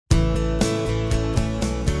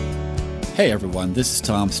Hey everyone, this is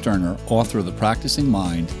Tom Sterner, author of The Practicing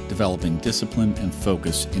Mind, Developing Discipline and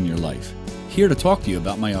Focus in Your Life. Here to talk to you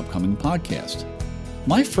about my upcoming podcast.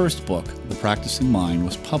 My first book, The Practicing Mind,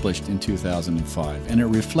 was published in 2005, and it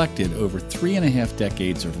reflected over 3.5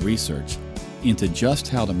 decades of research into just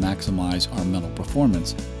how to maximize our mental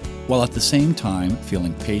performance, while at the same time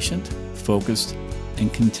feeling patient, focused,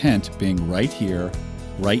 and content being right here,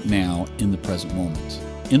 right now, in the present moment.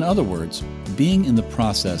 In other words, being in the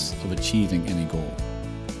process of achieving any goal.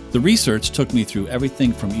 The research took me through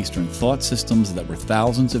everything from Eastern thought systems that were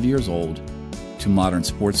thousands of years old to modern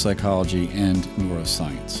sports psychology and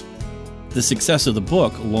neuroscience. The success of the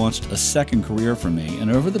book launched a second career for me, and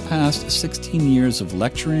over the past 16 years of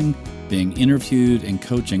lecturing, being interviewed, and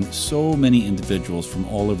coaching so many individuals from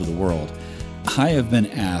all over the world, I have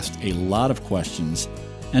been asked a lot of questions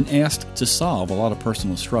and asked to solve a lot of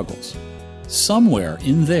personal struggles. Somewhere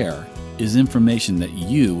in there is information that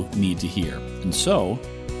you need to hear. And so,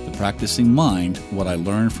 The Practicing Mind, What I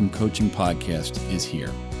Learned from Coaching podcast is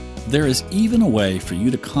here. There is even a way for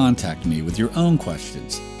you to contact me with your own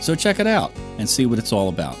questions. So check it out and see what it's all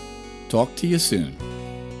about. Talk to you soon.